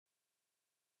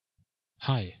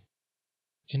Hi,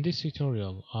 in this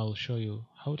tutorial I'll show you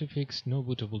how to fix no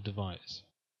bootable device.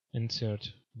 Insert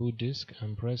boot disk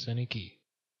and press any key.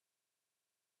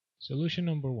 Solution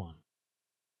number 1.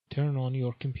 Turn on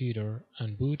your computer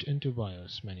and boot into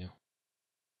BIOS menu.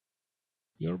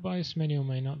 Your BIOS menu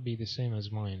may not be the same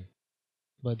as mine,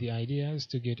 but the idea is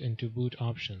to get into boot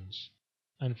options,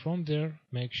 and from there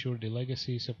make sure the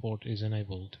legacy support is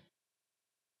enabled.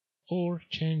 Or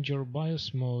change your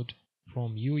BIOS mode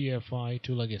from UEFI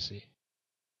to legacy.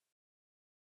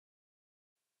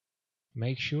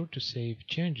 Make sure to save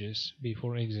changes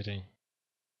before exiting.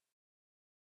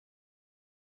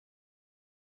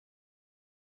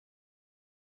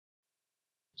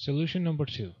 Solution number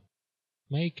 2.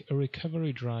 Make a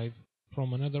recovery drive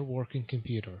from another working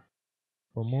computer.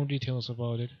 For more details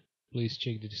about it, please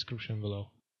check the description below.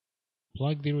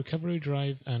 Plug the recovery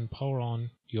drive and power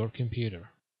on your computer.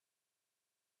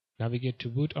 Navigate to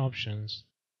boot options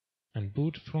and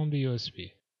boot from the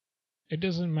USB. It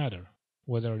doesn't matter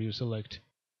whether you select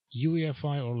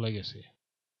UEFI or legacy.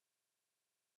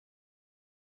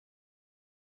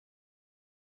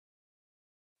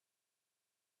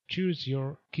 Choose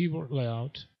your keyboard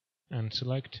layout and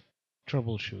select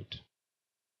Troubleshoot.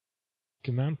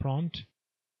 Command prompt.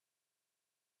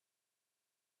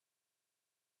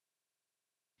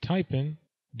 Type in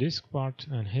disk part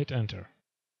and hit enter.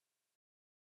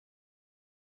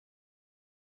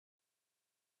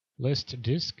 List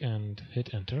disk and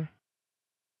hit enter.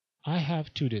 I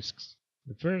have two disks,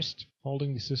 the first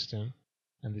holding the system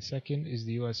and the second is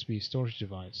the USB storage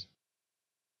device.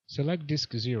 Select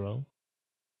disk 0.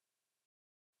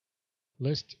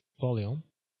 List volume.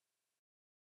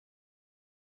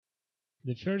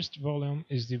 The first volume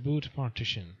is the boot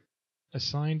partition.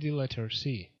 Assign the letter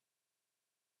C.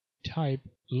 Type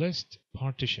list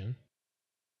partition.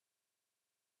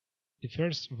 The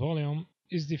first volume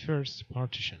is the first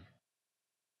partition,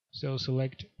 so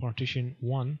select partition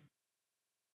 1.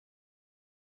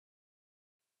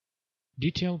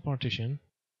 Detail partition.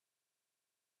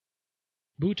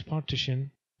 Boot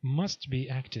partition must be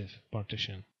active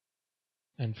partition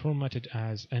and formatted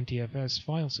as NTFS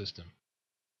file system.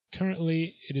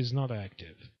 Currently it is not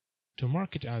active. To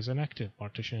mark it as an active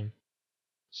partition,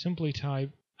 simply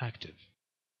type active.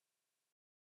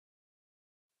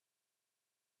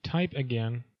 Type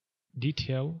again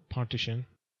detail partition.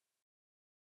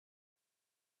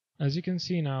 As you can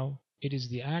see now, it is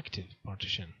the active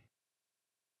partition.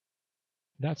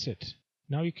 That's it.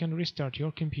 Now you can restart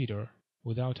your computer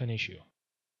without an issue.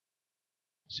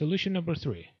 Solution number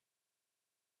 3.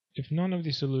 If none of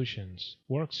the solutions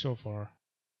work so far,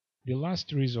 the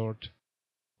last resort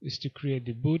is to create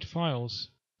the boot files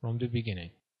from the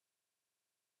beginning.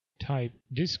 Type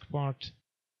disk part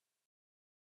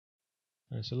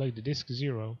and select the disk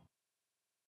 0.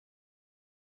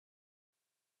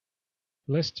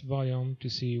 List volume to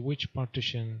see which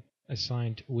partition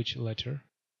assigned which letter.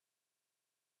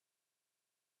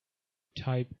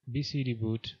 Type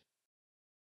bcdboot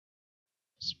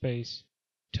space.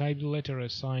 Type the letter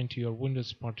assigned to your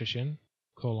Windows partition,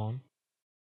 /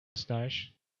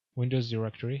 Windows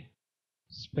directory,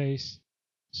 space,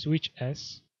 switch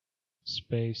S,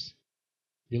 space,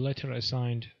 the letter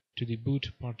assigned to the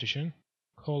boot partition,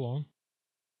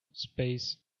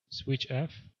 space, switch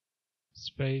F,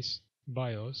 space,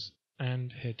 BIOS,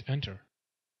 and hit enter.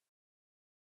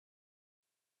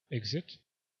 Exit.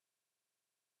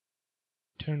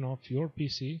 Turn off your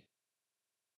PC.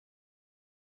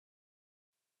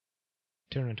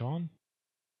 Turn it on.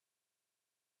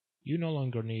 You no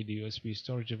longer need the USB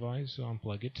storage device, so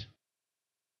unplug it.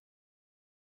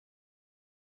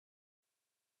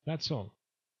 That's all.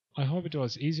 I hope it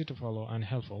was easy to follow and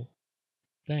helpful.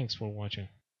 Thanks for watching.